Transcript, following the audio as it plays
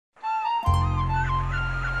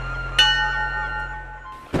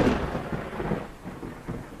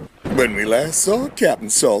When we last saw Captain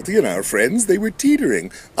Salty and our friends, they were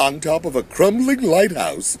teetering on top of a crumbling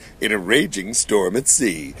lighthouse in a raging storm at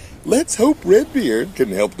sea. Let's hope Redbeard can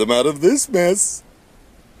help them out of this mess.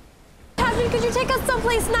 Captain, could you take us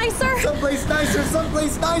someplace nicer? Someplace nicer,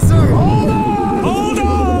 someplace nicer! Hold on! Hold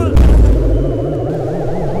on!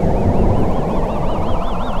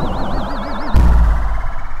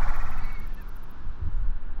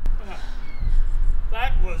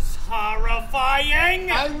 That was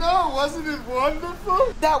horrifying! I know, wasn't it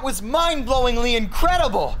wonderful? That was mind-blowingly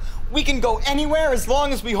incredible! We can go anywhere as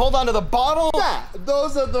long as we hold onto the bottle? Yeah,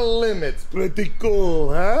 those are the limits. Pretty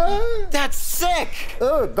cool, huh? That's sick!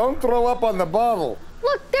 Oh, don't throw up on the bottle.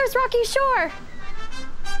 Look, there's Rocky Shore.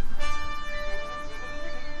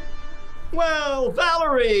 Well,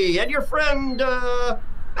 Valerie, and your friend,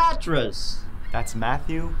 Atras. That's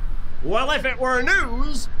Matthew? Well, if it were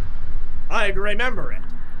news, I'd remember it.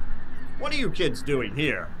 What are you kids doing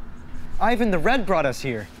here? Ivan the Red brought us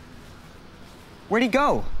here. Where'd he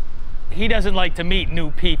go? He doesn't like to meet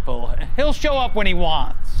new people. He'll show up when he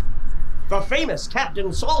wants. The famous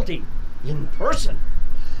Captain Salty, in person.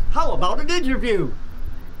 How about an interview?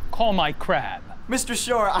 Call my crab. Mr.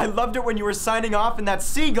 Shore, I loved it when you were signing off in that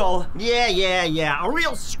seagull. Yeah. A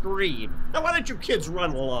real scream. Now, why don't you kids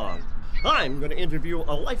run along? I'm going to interview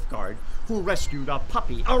a lifeguard who rescued a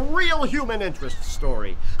puppy. A real human interest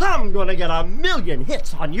story. I'm going to get 1 million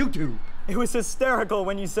hits on YouTube. It was hysterical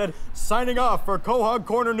when you said, signing off for Quahog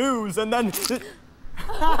Corner News, and then...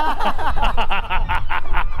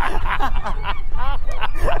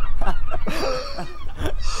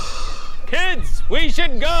 Kids, we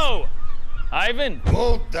should go! Ivan?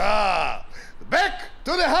 Muta! Back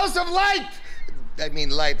to the House of Light! I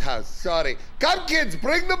mean lighthouse, sorry. Come, kids,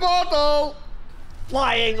 bring the bottle!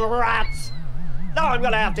 Flying rats! Now I'm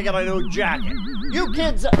going to have to get a new jacket. You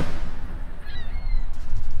kids...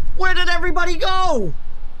 Where did everybody go?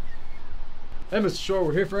 Hey, Mr. Shore,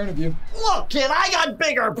 we're here for an interview. Look, kid, I got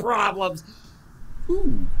bigger problems.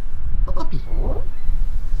 Ooh, a puppy.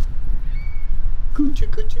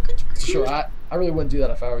 Sure, I really wouldn't do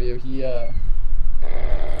that if I were you. He,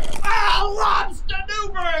 Lobster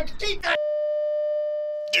Newberg! Keep that...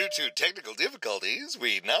 Due to technical difficulties,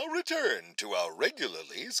 we now return to our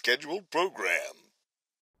regularly scheduled program.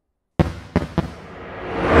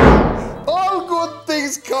 All good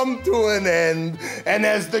things come to an end, and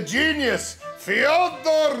as the genius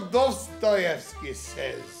Fyodor Dostoevsky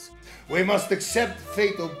says, we must accept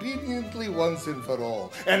fate obediently once and for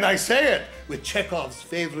all. And I say it with Chekhov's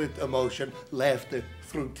favorite emotion, laughter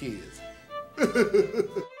through tears.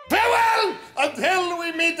 Farewell until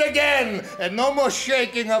we meet again, and no more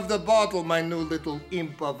shaking of the bottle, my new little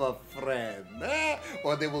imp of a friend,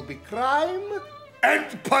 or there will be crime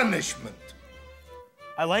and punishment.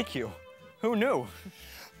 I like you. Who knew?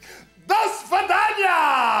 Do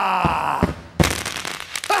svidaniya!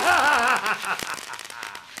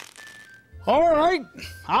 All right,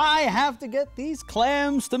 I have to get these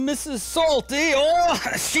clams to Mrs. Salty, or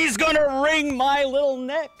she's gonna wring my little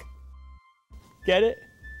neck. Get it?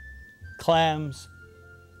 Clams,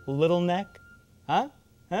 little neck? Huh?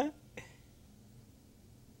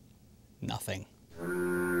 Nothing.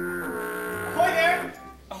 Ahoy there!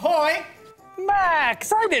 Ahoy!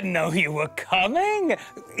 Max, I didn't know you were coming.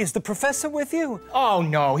 Is the professor with you? Oh,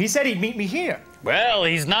 no, he said he'd meet me here. Well,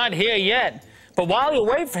 he's not here yet. But while you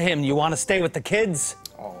wait for him, you want to stay with the kids?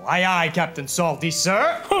 Oh, aye, Captain Salty,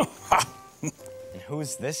 sir. And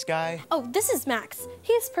who's this guy? Oh, this is Max.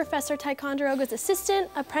 He's Professor Ticonderoga's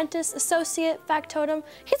assistant, apprentice, associate, factotum.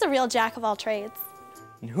 He's a real jack of all trades.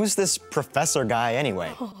 And who's this professor guy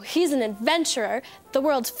anyway? Oh, he's an adventurer, the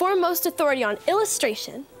world's foremost authority on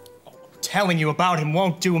illustration. Telling you about him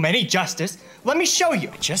won't do him any justice. Let me show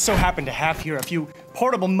you. I just so happen to have here a few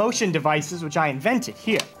portable motion devices which I invented.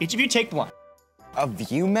 Here, each of you take one.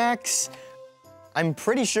 Of you, Max? I'm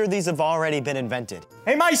pretty sure these have already been invented.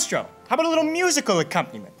 Hey, Maestro, how about a little musical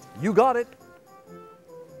accompaniment? You got it.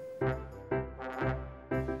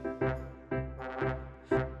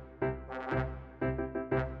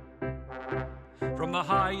 From the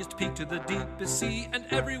highest peak to the deepest sea and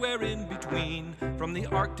everywhere in between, from the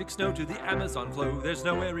Arctic snow to the Amazon flow, there's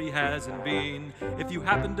nowhere he hasn't been. If you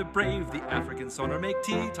happen to brave the African sun or make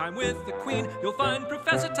tea time with the Queen, you'll find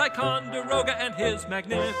Professor Ticonderoga and his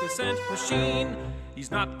magnificent machine. He's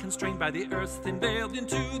not constrained by the earth's thin veil,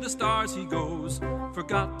 into the stars he goes.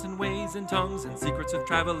 Forgotten ways and tongues and secrets of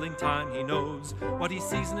traveling time he knows. What he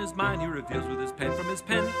sees in his mind he reveals with his pen. From his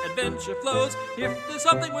pen adventure flows. If there's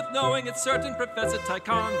something worth knowing, it's certain Professor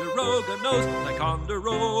Ticonderoga knows.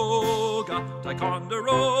 Ticonderoga,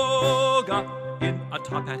 Ticonderoga. in a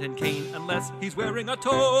top hat and cane, unless he's wearing a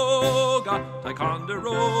toga.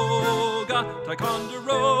 Ticonderoga,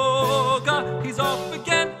 Ticonderoga, he's off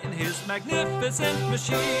again in his magnificent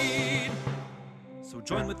machine. So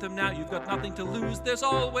join with him now, you've got nothing to lose, there's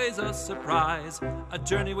always a surprise. A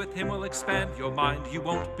journey with him will expand your mind, you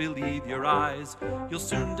won't believe your eyes. You'll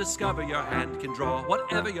soon discover your hand can draw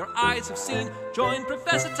whatever your eyes have seen. Join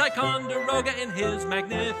Professor Ticonderoga in his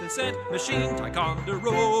magnificent machine.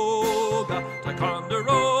 Ticonderoga,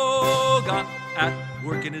 Ticonderoga, at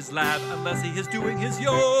work in his lab unless he is doing his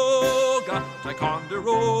yoga.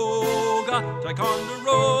 Ticonderoga,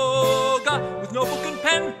 Ticonderoga, with no book and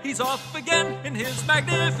pen, he's off again in his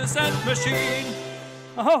magnificent machine.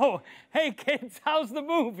 Oh, hey kids, how's the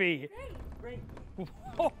movie? Great.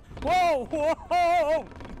 Whoa, whoa, whoa!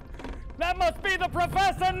 That must be the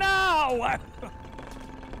professor now!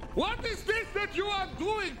 What is this that you are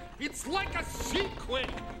doing? It's like a sequel.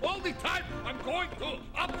 All the time I'm going to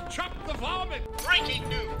up-chop the vomit. Breaking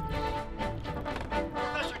news!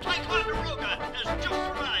 Professor Ticonderoga has just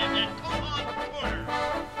arrived at Quahog Corner.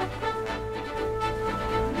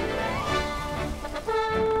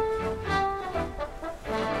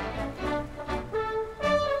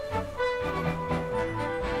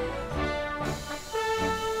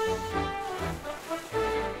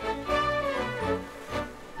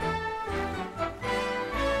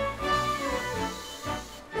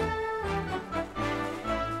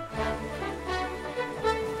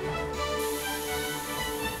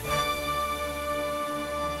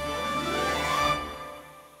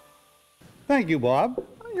 Thank you, Bob.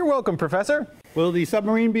 You're welcome, Professor. Will the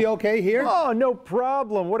submarine be okay here? Oh, no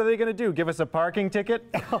problem. What are they going to do? Give us a parking ticket?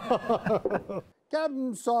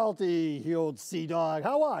 Captain Salty, you old sea dog,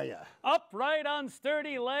 how are you? Upright on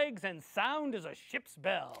sturdy legs and sound as a ship's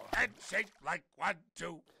bell. And shake like 1,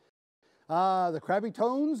 2. The crabby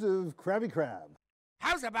tones of Krabby Crab.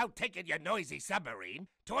 How's about taking your noisy submarine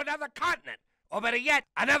to another continent? Or better yet,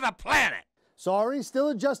 another planet? Sorry, still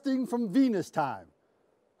adjusting from Venus time.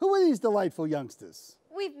 Who are these delightful youngsters?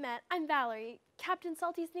 We've met. I'm Valerie, Captain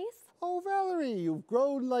Salty's niece. Oh, Valerie, you've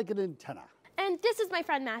grown like an antenna. And this is my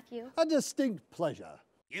friend Matthew. A distinct pleasure.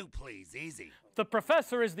 You please, easy. The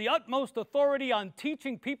professor is the utmost authority on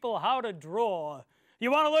teaching people how to draw. You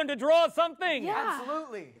want to learn to draw something? Yeah.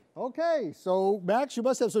 Absolutely. Okay, so Max, you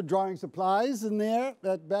must have some drawing supplies in there,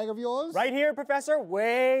 that bag of yours? Right here, Professor,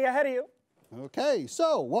 way ahead of you. Okay,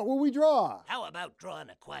 so what will we draw? How about drawing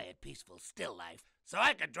a quiet, peaceful, still life so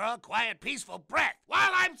I can draw a quiet, peaceful breath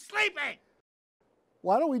while I'm sleeping?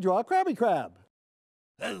 Why don't we draw a Krabby Crab?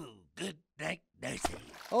 Oh, good night, nursey.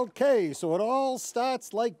 Okay, so it all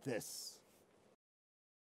starts like this.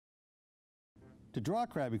 To draw a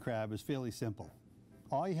Krabby Crab is fairly simple.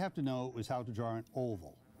 All you have to know is how to draw an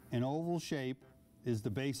oval. An oval shape is the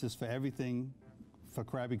basis for everything for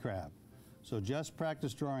Krabby Crab. So just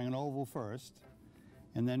practice drawing an oval first,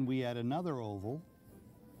 and then we add another oval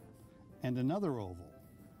and another oval.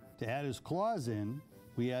 To add his claws in,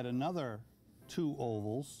 we add another 2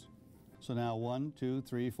 ovals. So now 1, 2,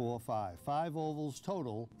 3, 4, 5. 5 ovals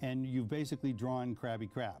total, and you've basically drawn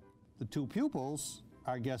Krabby Crab. The 2 pupils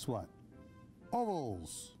are, guess what?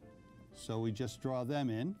 Ovals. So we just draw them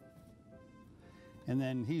in. And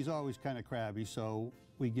then he's always kind of crabby, so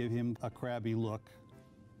we give him a crabby look.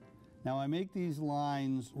 Now I make these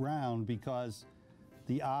lines round because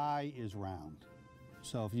the eye is round.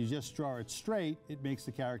 So if you just draw it straight, it makes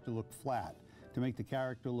the character look flat. To make the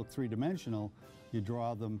character look three-dimensional, you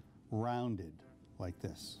draw them rounded like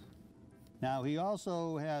this. Now he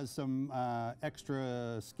also has some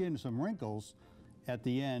extra skin, some wrinkles at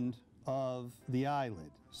the end of the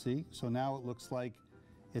eyelid. See? So now it looks like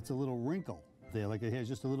it's a little wrinkle there, like it has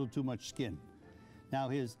just a little too much skin. Now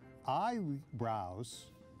his eyebrows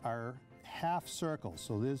are half circles.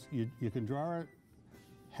 So this, you can draw a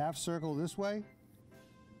half circle this way,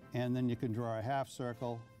 and then you can draw a half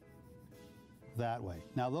circle that way.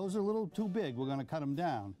 Now those are a little too big. We're going to cut them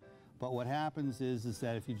down. But what happens is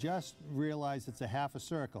that if you just realize it's a half a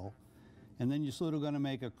circle, and then you're sort of going to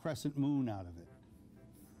make a crescent moon out of it.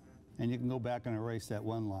 And you can go back and erase that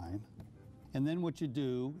one line. And then what you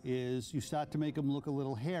do is you start to make them look a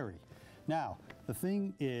little hairy. Now, the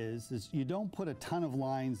thing is you don't put a ton of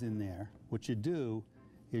lines in there. What you do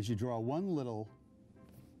is you draw one little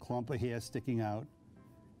clump of hair sticking out,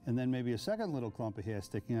 and then maybe a second little clump of hair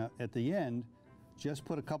sticking out. At the end, just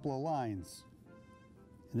put a couple of lines.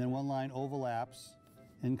 And then one line overlaps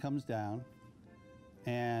and comes down,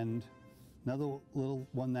 and another little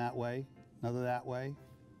one that way, another that way.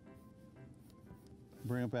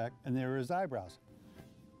 Bring it back, and there are his eyebrows.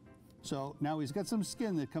 So now he's got some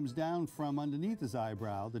skin that comes down from underneath his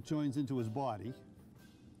eyebrow that joins into his body.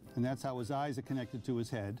 And that's how his eyes are connected to his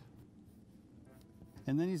head.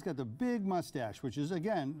 And then he's got the big mustache, which is,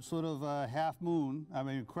 again, sort of a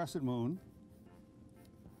a crescent moon.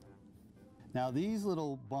 Now these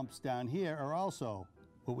little bumps down here are also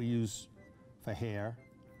what we use for hair,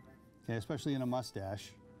 okay, especially in a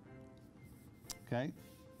mustache. Okay.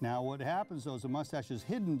 Now what happens though is the mustache is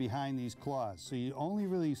hidden behind these claws, so you only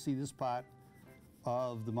really see this part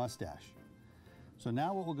of the mustache. So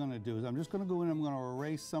now what we're going to do is I'm just going to go in and I'm going to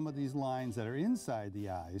erase some of these lines that are inside the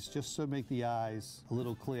eyes, just to make the eyes a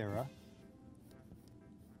little clearer.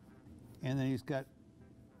 And then he's got,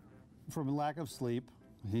 from lack of sleep,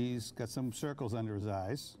 he's got some circles under his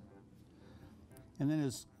eyes. And then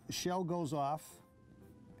his shell goes off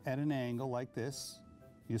at an angle like this.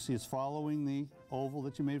 You see it's following the oval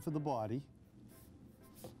that you made for the body.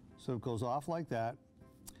 So it goes off like that.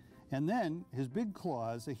 And then his big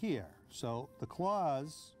claws are here. So the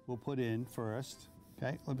claws we'll put in first.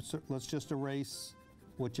 Okay, let's just erase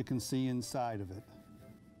what you can see inside of it.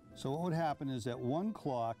 So what would happen is that one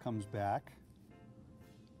claw comes back.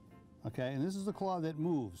 Okay, and this is the claw that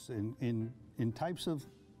moves. In types of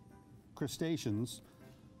crustaceans,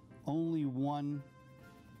 only one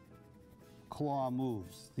claw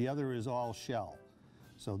moves. The other is all shell.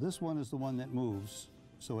 So this one is the one that moves.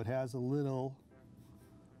 So it has a little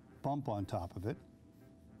bump on top of it.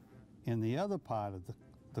 And the other part of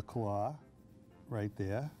the claw, right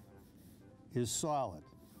there, is solid.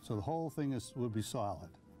 So the whole thing would be solid.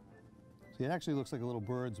 See, it actually looks like a little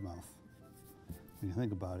bird's mouth when you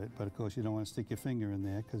think about it. But of course you don't want to stick your finger in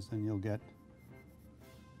there because then you'll get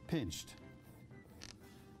pinched.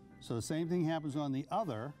 So the same thing happens on the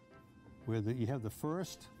other, where you have the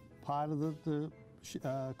first part of the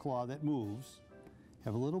claw that moves,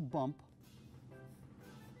 have a little bump,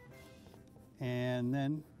 and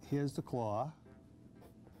then here's the claw,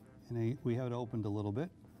 and we have it opened a little bit.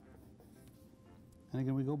 And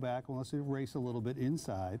again, we go back, well, let's erase a little bit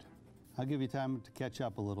inside. I'll give you time to catch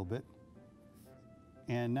up a little bit.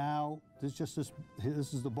 And now, this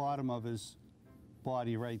is the bottom of his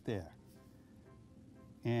body right there.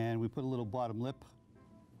 And we put a little bottom lip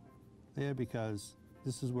there because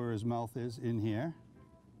this is where his mouth is, in here.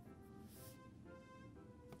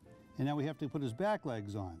 And now we have to put his back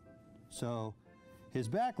legs on. So his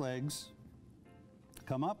back legs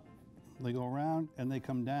come up, they go around, and they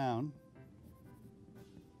come down.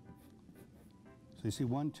 So you see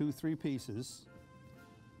 1, 2, 3 pieces.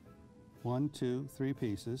 1, 2, 3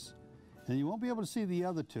 pieces. And you won't be able to see the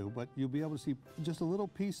other two, but you'll be able to see just a little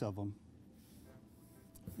piece of them.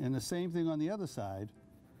 And the same thing on the other side.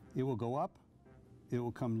 It will go up, it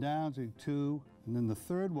will come down to 2, and then the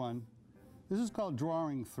third one, this is called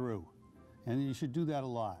drawing through. And you should do that a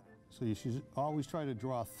lot. So you should always try to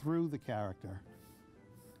draw through the character.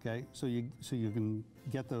 Okay, so you can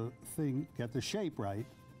get the shape right,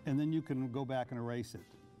 and then you can go back and erase it.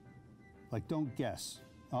 Like, don't guess,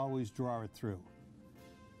 always draw it through.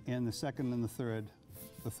 And the second and the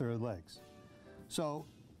third legs. So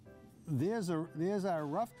there's our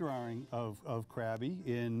rough drawing of Krabby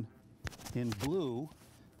in blue.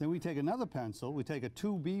 Then we take another pencil, we take a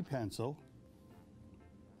 2B pencil,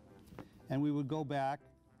 and we would go back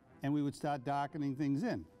and we would start darkening things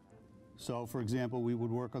in. So for example, we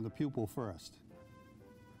would work on the pupil first.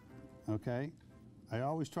 Okay? I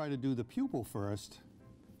always try to do the pupil first,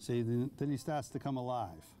 see, then he starts to come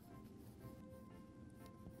alive.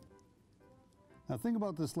 Now, the thing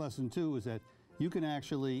about this lesson too is that you can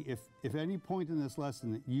actually, if at any point in this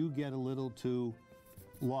lesson that you get a little too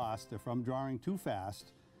lost, if I'm drawing too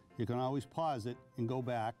fast, you can always pause it and go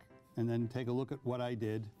back and then take a look at what I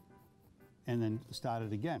did and then start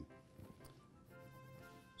it again.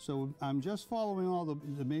 So I'm just following all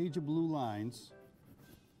the major blue lines.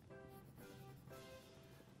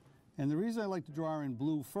 And the reason I like to draw in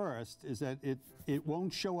blue first is that it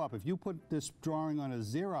won't show up. If you put this drawing on a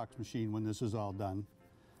Xerox machine when this is all done,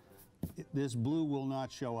 this blue will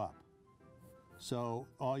not show up. So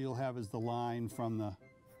all you'll have is the line from the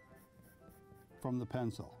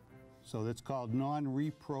pencil. So that's called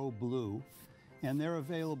non-repro blue. And they're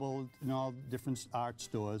available in all different art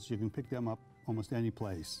stores. You can pick them up almost any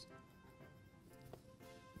place.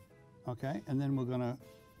 Okay, and then we're gonna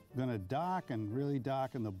really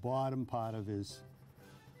darken the bottom part of his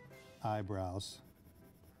eyebrows.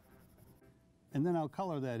 And then I'll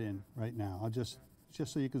color that in right now. I'll just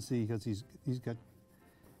so you can see, because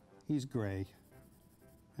he's gray.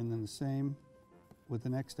 And then the same with the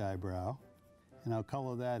next eyebrow. And I'll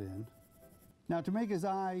color that in. Now to make his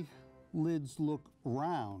eye lids look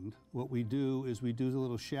round, what we do is we do a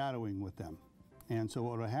little shadowing with them. And so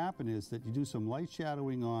what will happen is that you do some light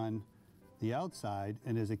shadowing on the outside,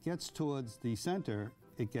 and as it gets towards the center,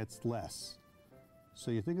 it gets less.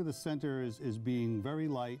 So you think of the center as being very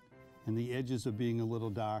light, and the edges are being a little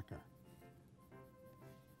darker.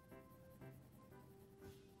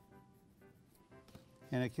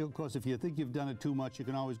 And of course, if you think you've done it too much, you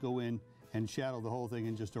can always go in and shadow the whole thing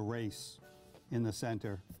and just erase in the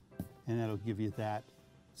center, and that'll give you that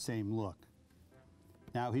same look.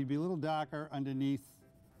 Now, he'd be a little darker underneath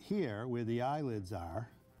here where the eyelids are,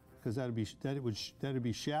 because that'd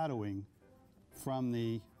be shadowing from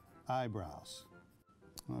the eyebrows.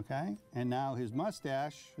 Okay? And now his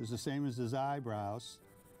mustache is the same as his eyebrows.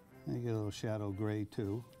 And you get a little shadow gray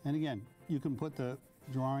too. And again, you can put the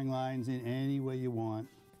drawing lines in any way you want,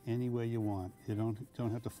 any way you want. You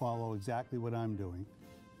don't have to follow exactly what I'm doing.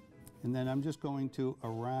 And then I'm just going to,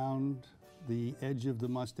 around the edge of the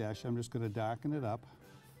mustache, I'm just going to darken it up.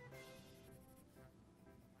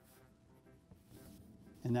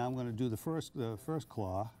 And now I'm going to do the first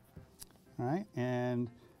claw. All right, and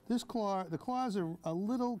this claw, the claws are a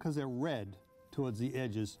little, because they're red towards the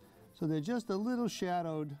edges, so they're just a little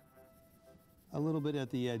shadowed a little bit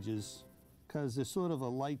at the edges, because they're sort of a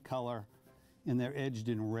light color and they're edged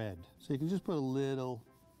in red. So you can just put a little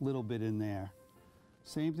bit in there.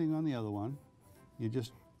 Same thing on the other one.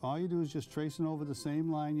 All you do is just tracing over the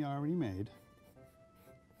same line you already made.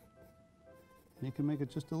 And you can make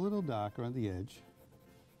it just a little darker on the edge.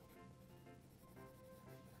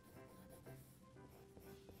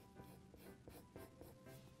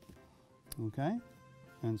 Okay,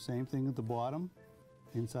 and same thing at the bottom,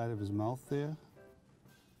 inside of his mouth there,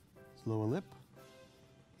 his lower lip.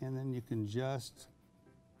 And then you can just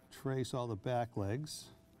trace all the back legs.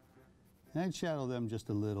 And I'd shadow them just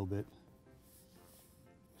a little bit.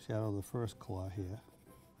 Shadow the first claw here,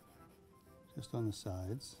 just on the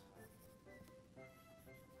sides.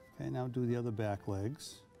 Okay, now do the other back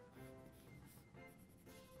legs.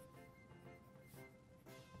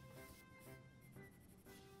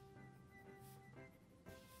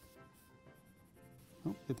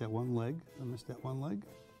 Oh, get that one leg. I missed that one leg.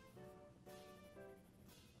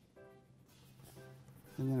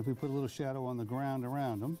 And then if we put a little shadow on the ground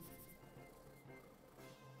around them.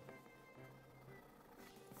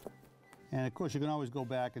 And of course, you can always go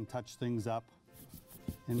back and touch things up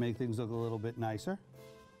and make things look a little bit nicer.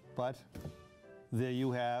 But there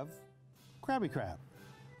you have Krabby Krab.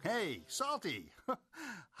 Hey, Salty,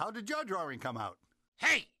 how did your drawing come out?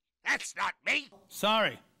 Hey, that's not me.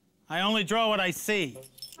 Sorry, I only draw what I see.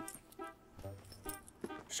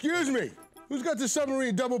 Excuse me, who's got the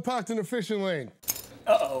submarine double parked in the fishing lane?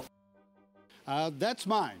 Uh-oh. That's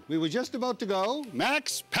mine. We were just about to go.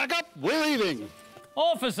 Max, pack up, we're leaving.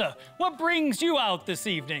 Officer, what brings you out this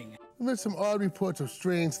evening? There's some odd reports of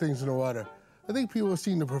strange things in the water. I think people have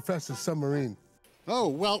seen the professor's submarine. Oh,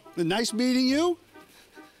 well, nice meeting you.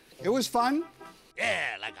 It was fun.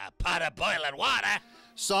 Yeah, like a pot of boiling water.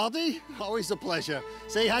 Salty, always a pleasure.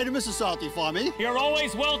 Say hi to Mrs. Salty for me. You're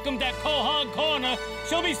always welcomed at Quahog Corner.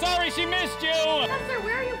 She'll be sorry she missed you. Professor,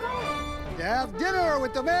 where are you going? To have dinner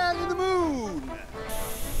with the man in the moon.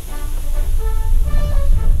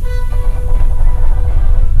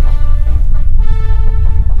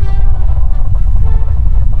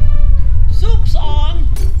 Soup's on!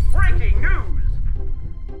 Breaking news!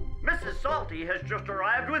 Mrs. Salty has just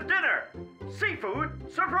arrived with dinner. Seafood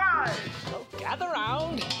surprise! Oh, gather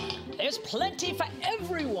round. There's plenty for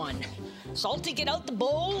everyone. Salty, get out the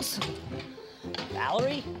bowls.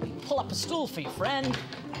 Valerie, pull up a stool for your friend.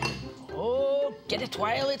 Oh, get it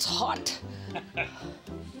while it's hot.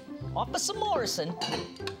 Officer Morrison,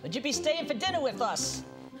 would you be staying for dinner with us?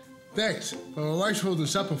 Thanks, but my wife's holding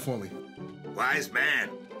supper for me. Wise man.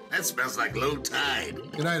 That smells like low tide.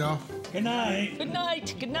 Good night, all. Good night. Good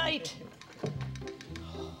night. Good night.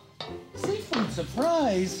 Seafood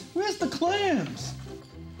surprise? Where's the clams?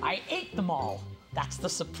 I ate them all. That's the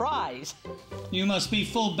surprise. You must be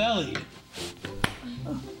full-bellied.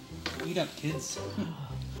 Eat up, kids.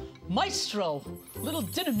 Maestro, little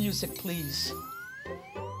dinner music, please.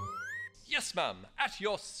 Yes, ma'am, at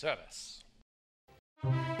your service.